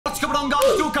on,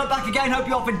 guys? Dawko back again. Hope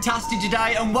you're fantastic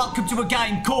today, and welcome to a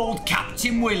game called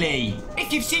Captain Willie.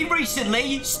 If you've seen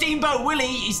recently, Steamboat Willie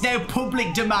is now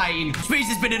public domain, which means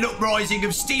there's been an uprising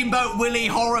of Steamboat Willie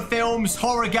horror films,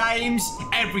 horror games,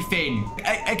 everything.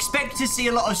 Expect to see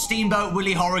a lot of Steamboat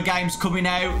Willie horror games coming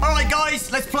out. All right,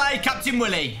 guys, let's play Captain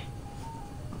Willie.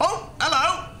 Oh,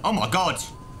 hello. Oh, my God.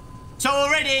 So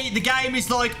already, the game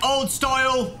is like old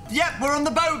style. Yep, we're on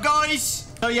the boat,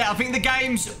 guys. So, yeah, I think the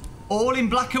game's all in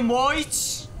black and white.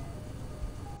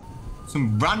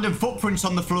 Some random footprints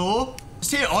on the floor.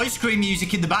 Just hear ice cream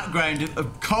music in the background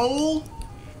of coal.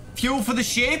 Fuel for the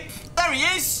ship. There he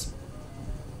is.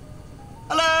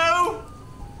 Hello.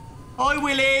 Hi,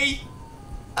 Willie.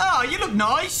 Oh, you look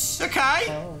nice.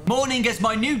 Okay. Morning, as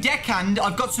my new deckhand,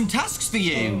 I've got some tasks for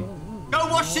you. Go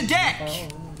wash the deck.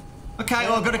 Okay,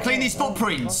 well, I've got to clean these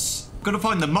footprints. Got to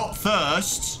find the mop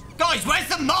first. Guys, where's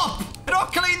the mop? How do I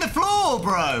clean the floor,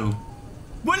 bro?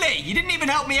 Willie, you didn't even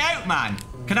help me out, man.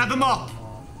 Can I have a mop?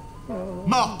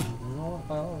 Mop.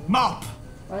 Mop.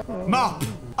 Mop.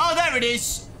 Oh, there it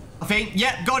is. I think.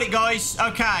 Yep, got it, guys.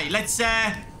 Okay, let's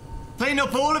clean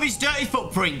up all of his dirty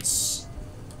footprints.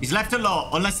 He's left a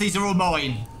lot, unless these are all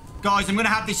mine. Guys, I'm going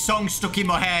to have this song stuck in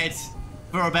my head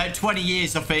for about 20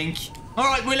 years, I think. All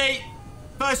right, Willie.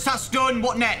 First task done.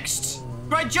 What next?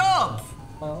 Great job.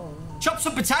 Chop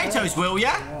some potatoes, will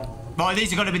ya? Right,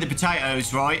 these are going to be the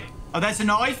potatoes, right? Oh, there's a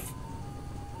knife.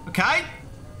 Okay.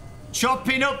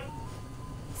 Chopping up.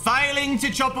 Failing to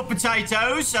chop up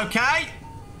potatoes. Okay.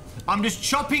 I'm just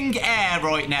chopping air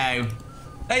right now.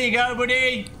 There you go,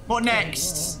 buddy. What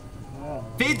next?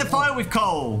 Feed the fire with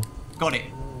coal. Got it.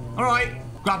 All right.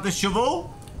 Grab the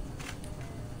shovel.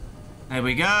 There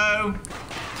we go.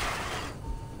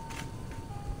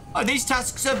 Oh, these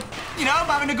tasks are, you know, I'm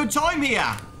having a good time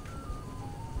here.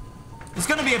 There's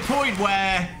going to be a point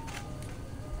where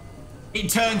it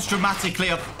turns dramatically,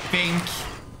 I think.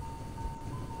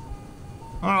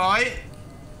 All right.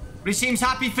 But he seems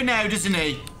happy for now, doesn't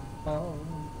he?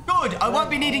 Good. I won't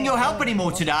be needing your help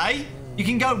anymore today. You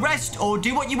can go rest or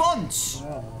do what you want.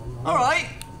 All right.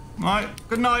 All right.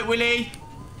 Good night, Willie.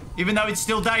 Even though it's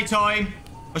still daytime,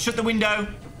 I'll shut the window.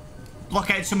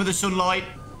 Block out some of the sunlight.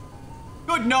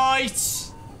 Good night.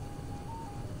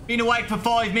 Been awake for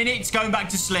 5 minutes, going back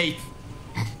to sleep.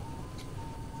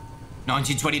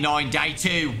 1929, day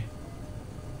 2.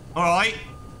 Alright.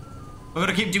 I've got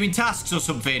to keep doing tasks or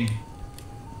something.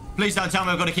 Please don't tell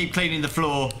me I've got to keep cleaning the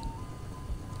floor.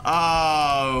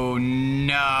 Oh,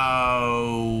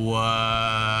 no.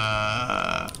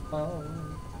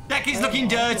 Deck is looking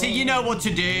dirty. You know what to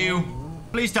do.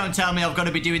 Please don't tell me I've got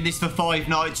to be doing this for 5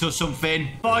 nights or something.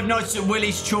 5 nights at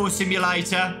Willie's Chore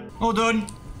Simulator. All done.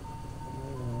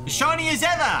 As shiny as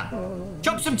ever.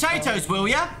 Chop some potatoes, will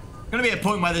ya? Gonna be a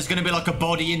point where there's gonna be like a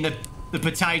body in the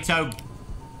potato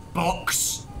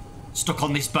box. Stuck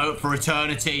on this boat for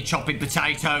eternity, chopping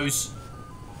potatoes.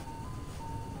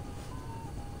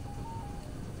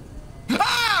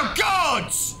 Oh,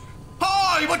 God!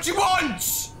 Hi, what do you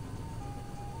want?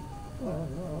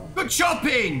 Good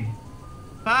chopping.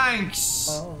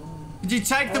 Thanks. Did you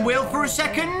take the wheel for a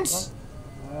second?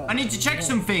 I need to check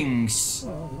some things.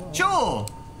 Sure. All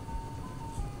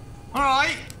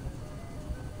right.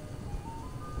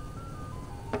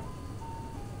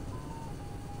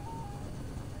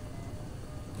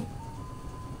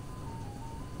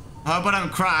 I hope I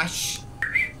don't crash.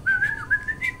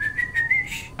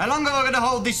 How long am I going to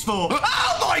hold this for?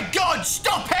 Oh my God,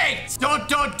 stop it! Dot,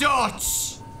 dot,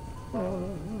 dots.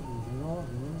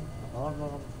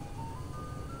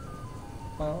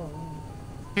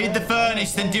 Feed the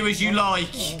furnace, then do as you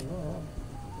like.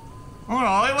 All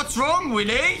right, what's wrong,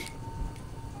 Willie?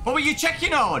 What were you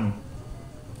checking on?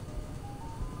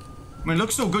 I mean, it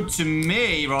looks all good to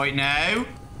me right now.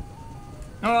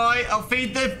 All right, I'll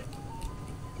feed this.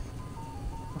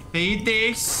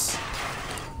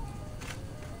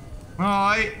 All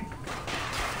right.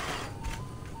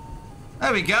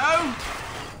 There we go.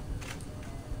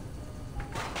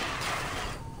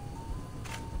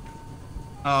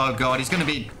 Oh, God, he's going to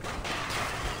be...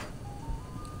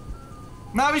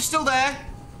 No, he's still there.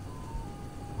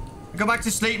 Go back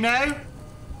to sleep now.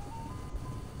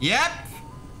 Yep.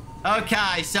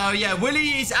 Okay, so, yeah,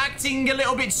 Willie is acting a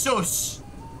little bit sus.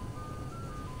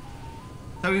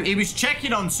 So he was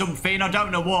checking on something, I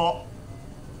don't know what.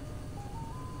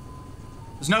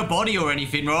 There's no body or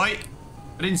anything, right?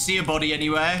 I didn't see a body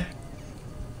anywhere.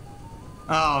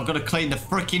 Oh, I've got to clean the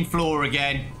freaking floor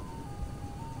again.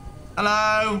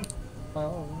 Hello?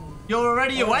 You're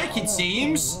already awake, it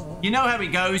seems. You know how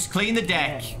it goes, clean the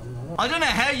deck. I don't know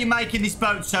how you're making this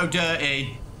boat so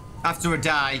dirty after a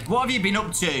day. What have you been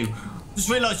up to?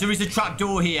 Just realised there is a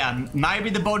trapdoor here. Maybe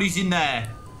the body's in there.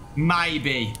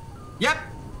 Maybe. Yep.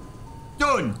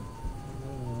 Done.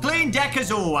 Clean deck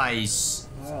as always.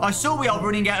 I saw we are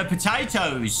running out of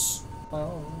potatoes.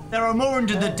 There are more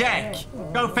under the deck.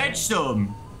 Go fetch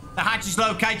some. The hatch is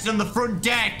located on the front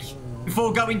deck.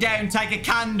 Before going down, take a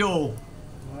candle.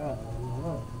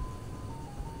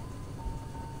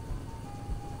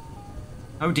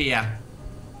 Oh dear.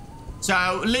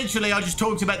 So, literally, I just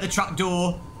talked about the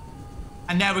trapdoor.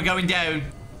 And now we're going down.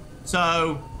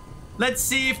 So, let's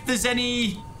see if there's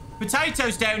any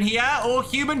potatoes down here or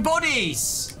human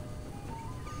bodies.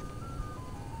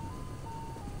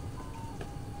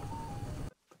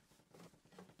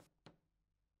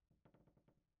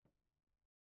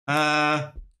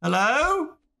 Hello? Are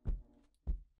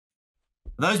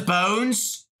those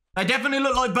bones? They definitely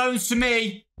look like bones to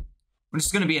me.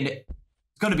 There's gonna be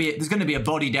there's gonna be a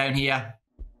body down here.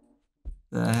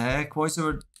 The heck? Why is there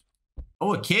a...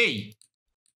 Oh, a key.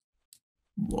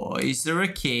 Why is there a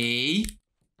key?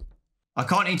 I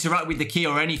can't interact with the key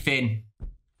or anything.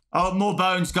 Oh, more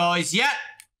bones, guys. Yep.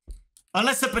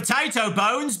 Unless they're potato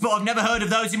bones, but I've never heard of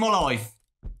those in my life.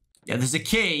 Yeah, there's a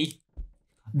key.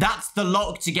 That's the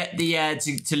lock to get the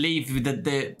to leave with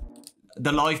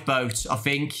the lifeboat, I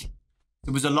think.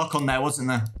 There was a lock on there, wasn't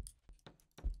there?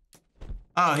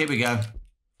 Oh, here we go.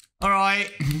 All right.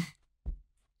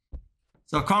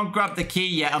 So I can't grab the key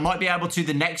yet. I might be able to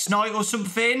the next night or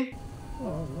something.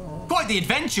 Quite the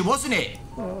adventure, wasn't it?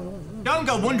 Don't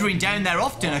go wandering down there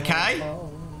often, okay?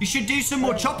 You should do some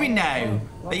more chopping now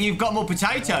that you've got more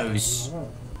potatoes.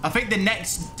 I think the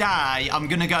next day, I'm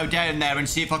going to go down there and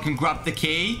see if I can grab the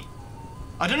key.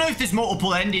 I don't know if there's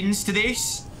multiple endings to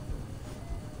this.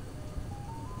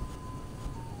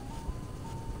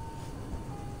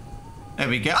 There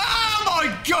we go. Oh,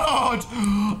 my God!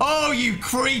 Oh, you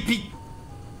creepy...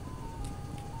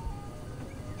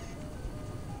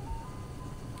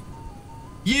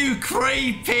 You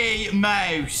creepy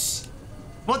mouse.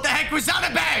 What the heck was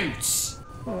that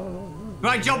about?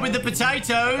 Great job with the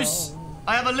potatoes.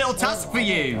 I have a little task for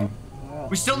you.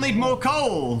 We still need more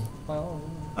coal.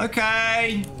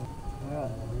 Okay.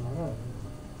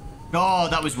 Oh,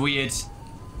 that was weird.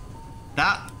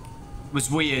 That was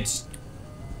weird.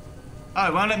 Oh,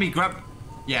 it won't let me grab...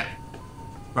 Yeah.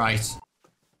 Right.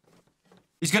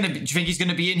 He's gonna be... Do you think he's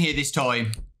gonna be in here this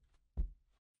time?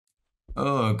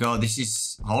 Oh, God, this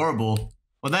is horrible.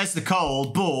 Well, there's the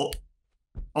coal, but...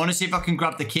 I want to see if I can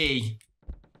grab the key.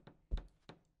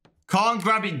 Can't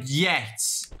grab it yet.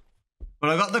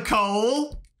 But I got the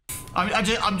coal.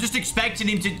 I'm just expecting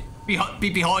him to be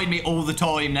behind me all the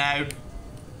time now.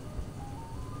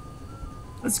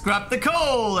 Let's grab the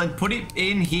coal and put it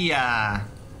in here.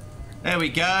 There we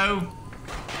go.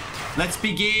 Let's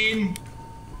begin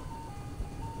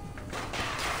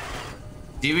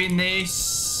doing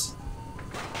this.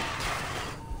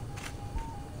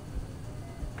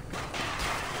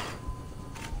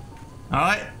 All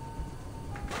right.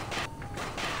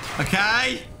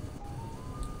 Okay.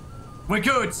 We're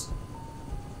good.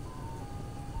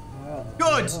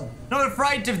 Good. Not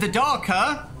afraid of the dark,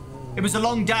 huh? It was a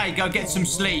long day. Go get some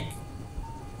sleep.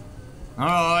 All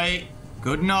right.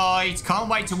 Good night. Can't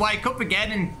wait to wake up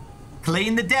again and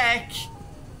clean the deck.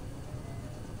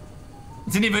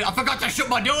 I forgot to shut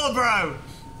my door, bro.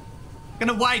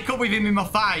 Gonna wake up with him in my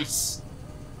face.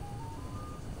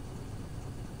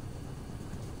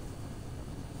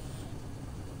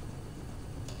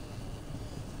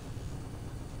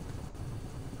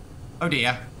 Oh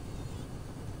dear.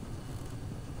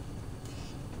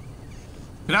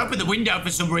 Can I open the window for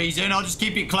some reason? I'll just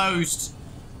keep it closed.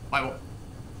 Wait, what?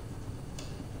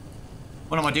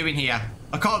 What am I doing here?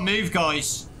 I can't move,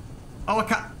 guys. Oh, I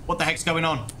can't. What the heck's going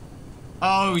on?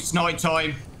 Oh, it's night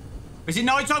time. Is it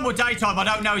night time or daytime? I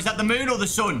don't know. Is that the moon or the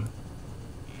sun?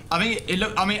 I think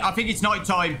I think it's night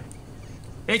time.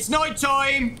 It's night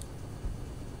time.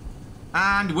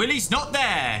 And Willie's not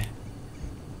there.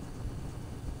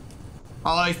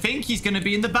 I think he's going to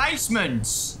be in the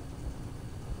basement.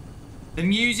 The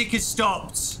music has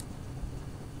stopped.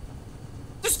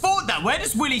 Just thought that. Where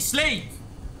does Willie sleep?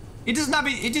 He doesn't have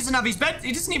his bed.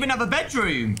 He doesn't even have a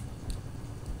bedroom.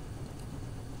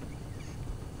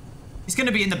 He's going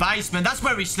to be in the basement. That's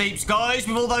where he sleeps, guys,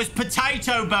 with all those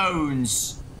potato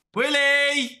bones.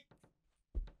 Willie!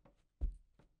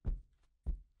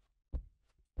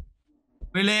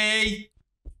 Willie?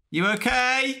 You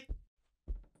okay?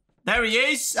 There he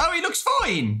is. Oh, he looks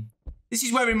fine. This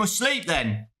is where he must sleep,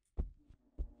 then.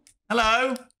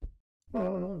 Hello?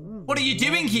 What are you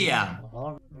doing here?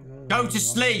 Go to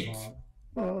sleep.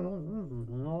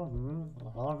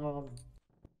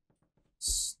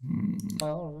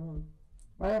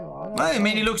 Well, I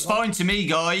mean, it looks fine to me,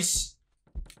 guys.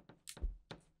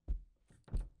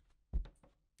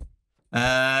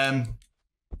 I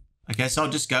guess I'll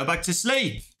just go back to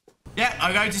sleep. Yeah,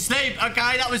 I'll go to sleep.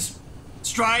 Okay, that was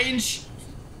strange.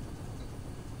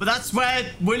 But that's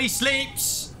where Willie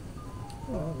sleeps.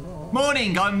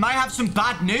 Morning, I may have some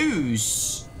bad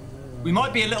news. We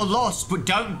might be a little lost, but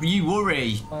don't you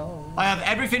worry. I have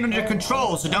everything under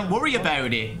control, so don't worry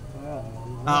about it.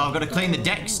 Oh, I've got to clean the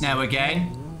decks now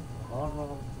again.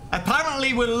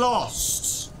 Apparently we're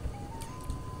lost.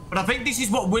 But I think this is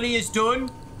what Willie has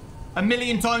done a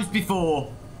million times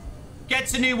before.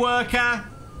 Gets a new worker.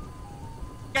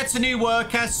 Gets a new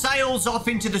worker. Sails off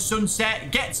into the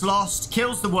sunset. Gets lost.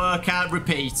 Kills the worker.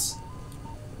 Repeat.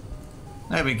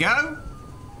 There we go.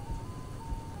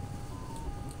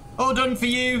 All done for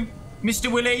you,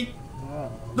 Mr. Willie.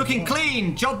 Looking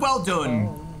clean. Job well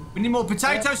done. We need more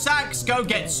potato sacks. Go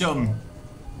get some.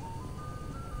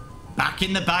 Back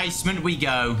in the basement we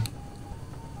go.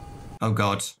 Oh,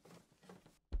 God.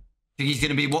 I think he's going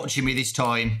to be watching me this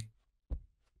time.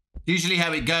 Usually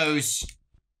how it goes.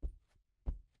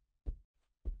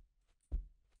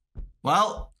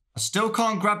 Well, I still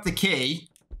can't grab the key.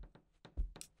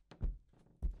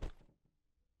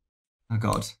 Oh,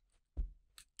 God.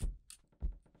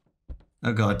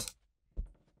 Oh, God.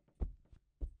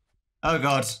 Oh,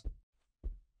 God.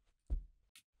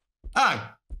 Oh.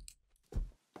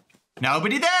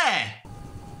 Nobody there.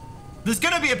 There's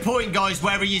going to be a point, guys,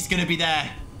 where he is going to be there.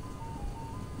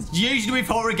 Usually with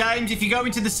horror games, if you go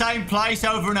into the same place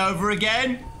over and over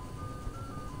again,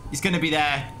 he's going to be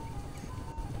there.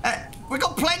 We've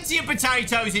got plenty of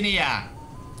potatoes in here. I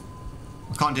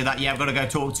can't do that yet. I've got to go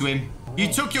talk to him.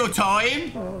 You took your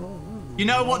time. You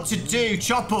know what to do.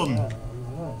 Chop them.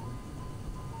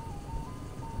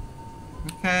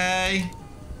 Okay.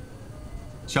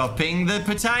 Chopping the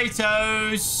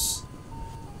potatoes.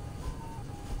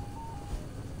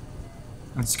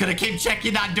 I'm just going to keep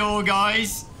checking that door,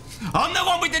 guys. I'm the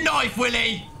one with the knife,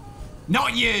 Willie.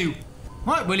 Not you.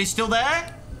 Right, Willie's still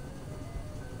there.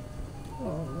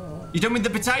 You done with the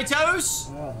potatoes?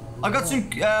 I got some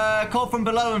coal from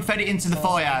below and fed it into the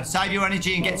fire. Save your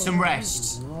energy and get some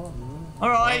rest. All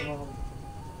right.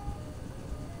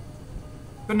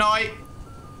 Good night.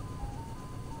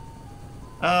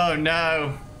 Oh,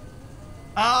 no.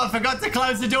 Oh, I forgot to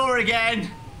close the door again.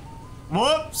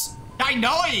 Whoops. Day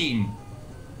 9.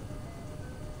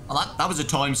 Oh, that was a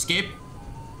time skip.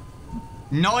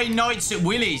 9 nights at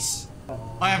Willie's.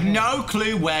 I have no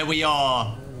clue where we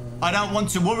are. I don't want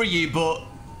to worry you, but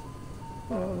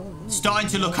it's starting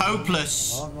to look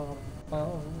hopeless.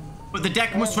 But the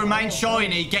deck must remain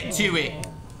shiny. Get to it.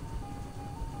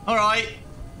 All right.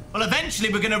 Well,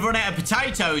 eventually we're going to run out of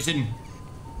potatoes and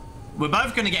we're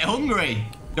both going to get hungry.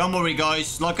 Don't worry,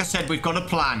 guys. Like I said, we've got a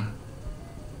plan.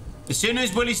 As soon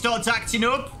as Willie starts acting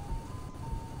up,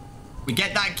 we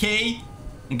get that key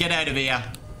and get out of here.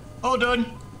 All done.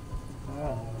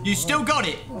 You still got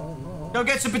it. Go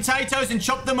get some potatoes and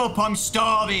chop them up. I'm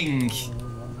starving. You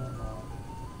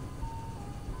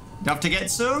have to get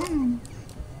some?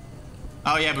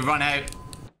 Oh, yeah, we've run out.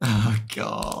 Oh,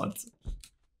 God.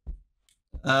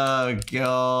 Oh,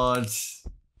 God.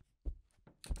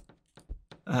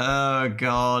 Oh,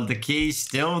 God. The key's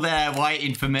still there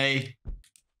waiting for me.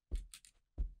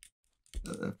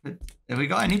 Have we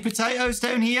got any potatoes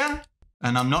down here?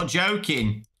 And I'm not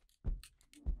joking.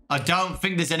 I don't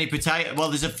think there's any potato. Well,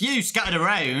 there's a few scattered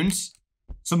around.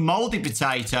 Some mouldy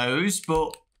potatoes,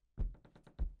 but...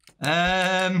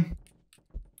 I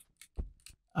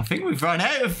think we've run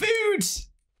out of food.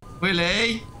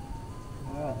 Willie?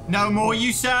 No more,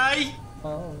 you say?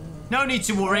 No need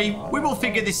to worry. We will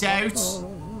figure this out.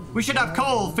 We should have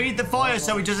coal. Feed the fire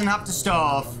so he doesn't have to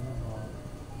starve.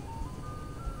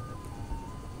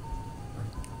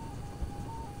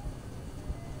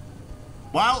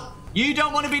 Well, you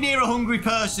don't want to be near a hungry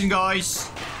person, guys.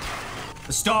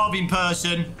 A starving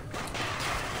person.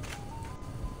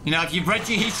 You know, if you've read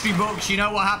your history books, you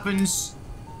know what happens.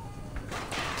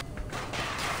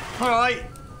 Alright,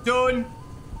 done.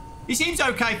 He seems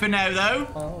okay for now,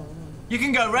 though. You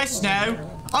can go rest now.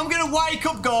 I'm going to wake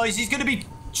up, guys. He's going to be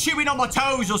chewing on my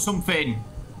toes or something.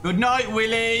 Good night,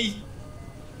 Willie.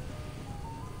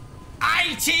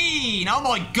 18! Oh,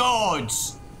 my God.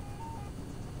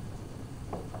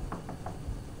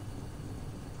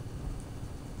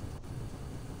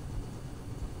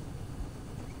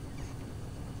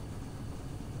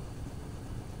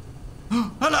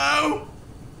 Hello?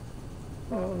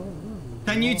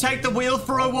 Can you take the wheel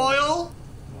for a while?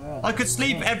 I could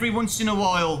sleep every once in a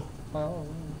while.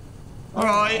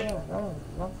 Alright.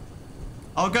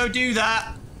 I'll go do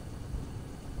that.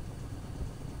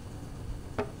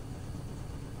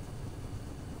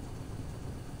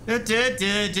 Just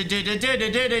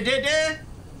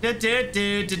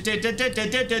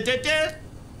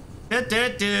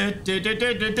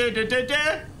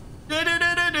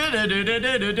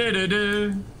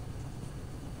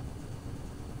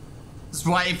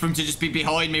waiting for him to just be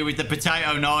behind me with the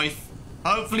potato knife.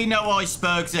 Hopefully no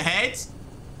icebergs ahead.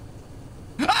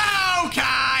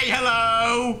 Okay,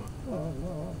 hello.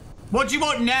 What do you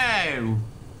want now?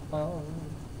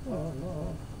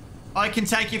 I can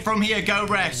take it from here. Go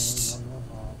rest.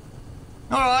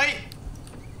 All right.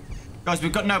 Guys,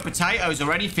 we've got no potatoes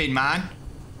or anything, man.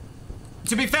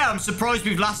 To be fair, I'm surprised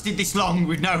we've lasted this long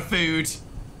with no food.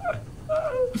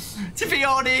 To be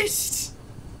honest.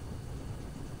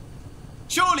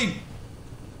 Surely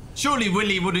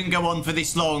Willie wouldn't go on for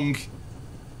this long.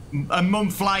 A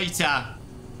month later.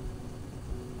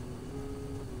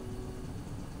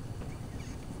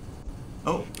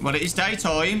 Oh, well, it is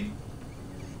daytime.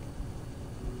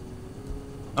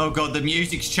 Oh, God, the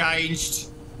music's changed.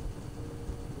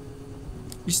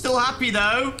 He's still happy,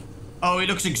 though. Oh, he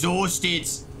looks exhausted.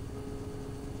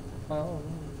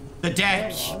 The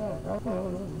deck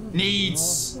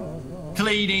needs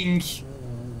cleaning.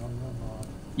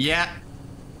 Yeah.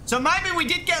 So maybe we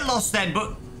did get lost then,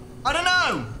 but I don't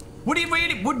know.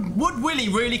 Would Willie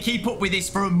really keep up with this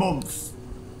for a month?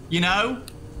 You know?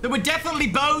 There were definitely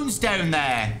bones down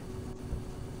there.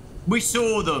 We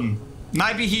saw them.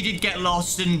 Maybe he did get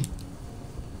lost and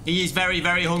he is very,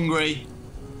 very hungry.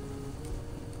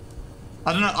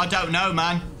 I don't know,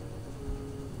 man.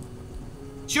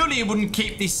 Surely he wouldn't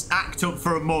keep this act up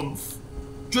for a month.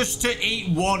 Just to eat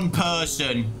one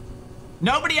person.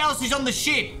 Nobody else is on the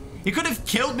ship. He could have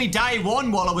killed me day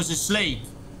one while I was asleep.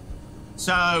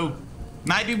 So,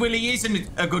 maybe Willie isn't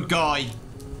a good guy.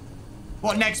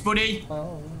 What next, buddy?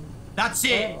 That's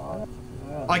it.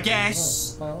 I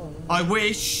guess. I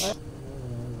wish.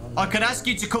 I could ask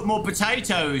you to cook more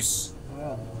potatoes.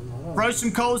 Throw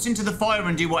some coals into the fire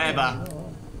and do whatever.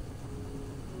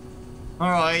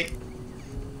 Alright.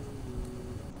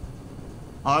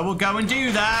 I will go and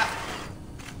do that.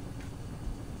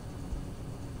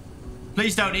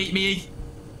 Please don't eat me.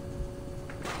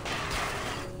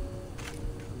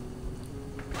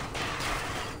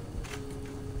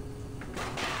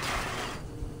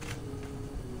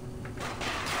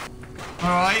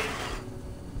 Alright.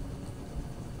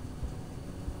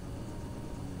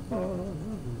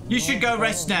 You should go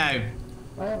rest now.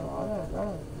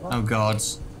 Oh, God.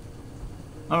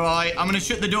 Alright, I'm going to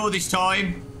shut the door this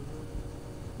time.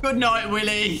 Good night,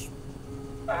 Willie.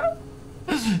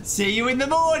 See you in the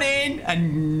morning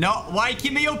and not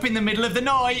waking me up in the middle of the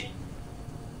night.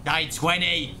 Day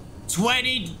 20.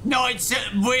 20 nights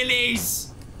at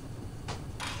Willie's.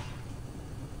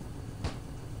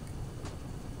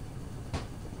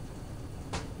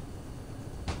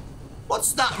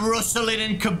 What's that rustling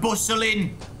and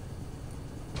kabustling?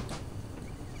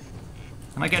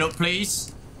 Can I get up,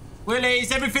 please? Willie,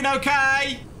 is everything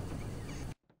okay?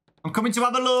 I'm coming to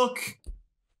have a look.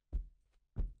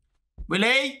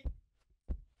 Willie?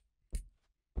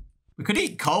 We could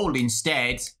eat coal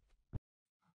instead.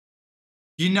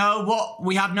 You know what?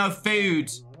 We have no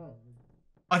food.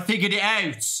 I figured it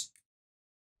out.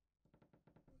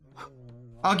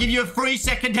 I'll give you a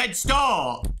 3-second head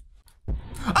start.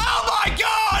 Oh my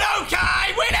God!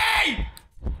 Okay, Willie!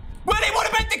 Willie, what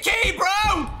about the key,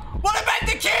 bro? What about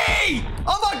the key?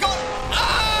 Oh my God!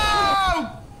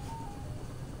 Oh!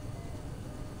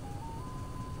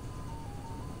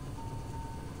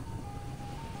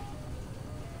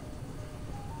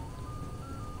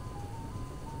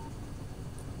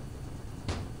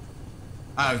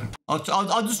 Oh,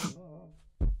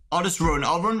 I'll just run.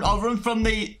 I'll run from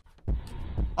here.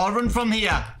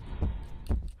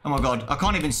 Oh my God, I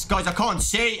can't even, guys, I can't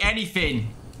see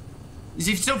anything. Is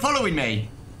he still following me?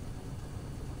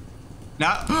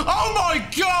 No. Oh my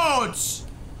God!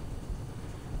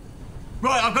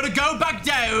 Right, I've got to go back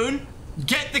down,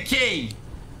 get the key.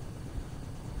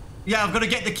 Yeah, I've got to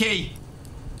get the key.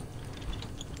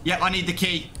 Yep, I need the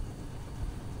key.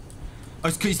 Oh,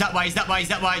 it's that way, it's that way, it's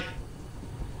that way.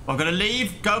 I've got to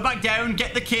leave, go back down,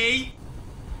 get the key.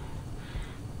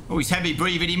 Oh, he's heavy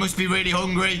breathing. He must be really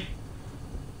hungry.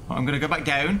 Oh, I'm going to go back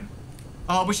down.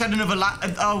 Oh, I wish I had another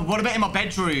oh, what about in my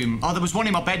bedroom? Oh, there was one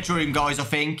in my bedroom, guys, I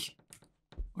think.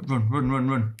 Run, run, run,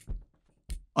 run.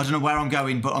 I don't know where I'm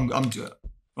going, but I'm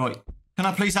right. Can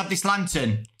I please have this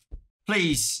lantern?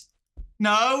 Please.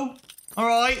 No? All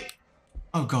right.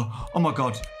 Oh, God. Oh, my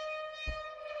God.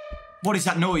 What is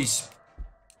that noise?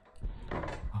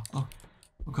 Oh, oh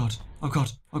God. Oh,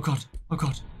 God. Oh, God. Oh,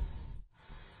 God.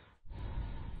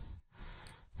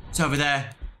 It's over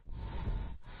there.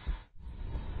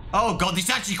 Oh, God, this is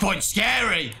actually quite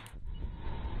scary.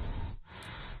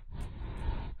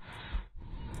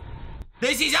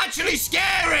 This is actually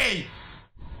scary.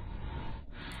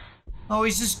 Oh,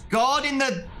 he's just guarding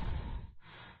the...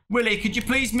 Willie, could you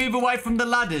please move away from the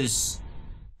ladders?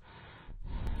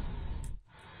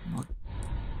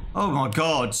 Oh, my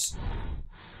God.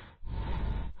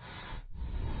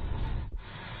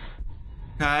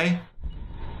 Okay.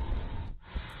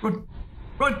 Run!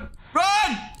 Run!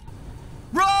 Run!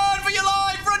 Run for your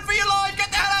life! Run for your life! Get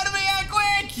the hell out of here,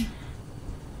 quick!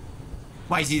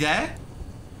 Wait, is he there?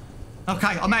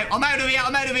 Okay, I'm out. I'm out of here.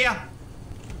 I'm out of here.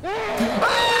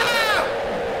 Ah!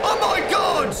 Oh, my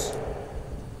God!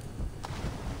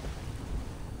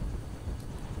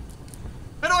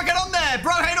 How do I get on there?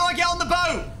 Bro, how do I get on the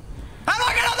boat? How do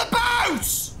I get on the boat?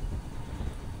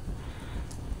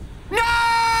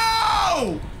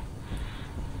 No!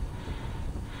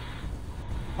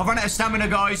 I've run out of stamina,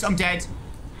 guys. I'm dead.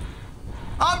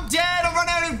 I'm dead. I've run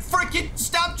out of freaking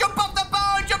stuff. Jump off the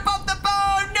boat. Jump off the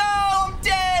boat. No, I'm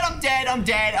dead. I'm dead. I'm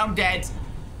dead. I'm dead.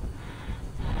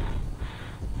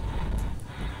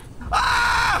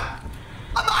 Ah!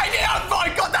 I'm hiding. Oh, my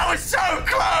God. That was so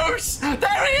close.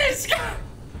 There he is.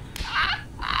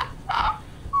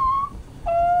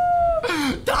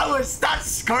 That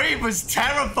scream was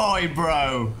terrifying,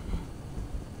 bro.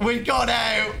 We got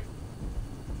out.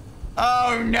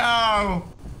 Oh, no.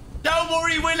 Don't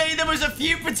worry, Willie. There was a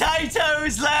few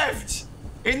potatoes left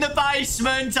in the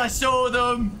basement. I saw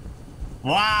them.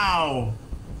 Wow.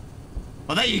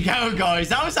 Well, there you go, guys.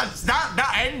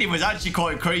 That ending was actually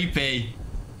quite creepy.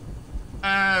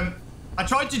 I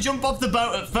tried to jump off the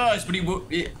boat at first, but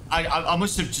I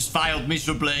must have just failed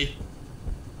miserably.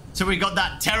 So we got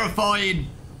that terrifying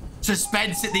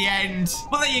suspense at the end.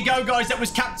 Well, there you go, guys. That was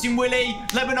Captain Willie.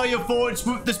 Let me know your thoughts.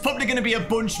 There's probably going to be a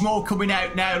bunch more coming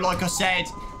out now, like I said.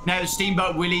 Now,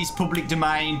 Steamboat Willie's public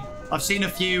domain. I've seen a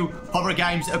few horror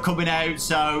games that are coming out.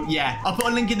 So, yeah. I'll put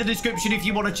a link in the description if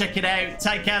you want to check it out.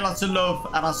 Take care, lots of love,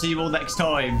 and I'll see you all next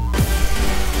time.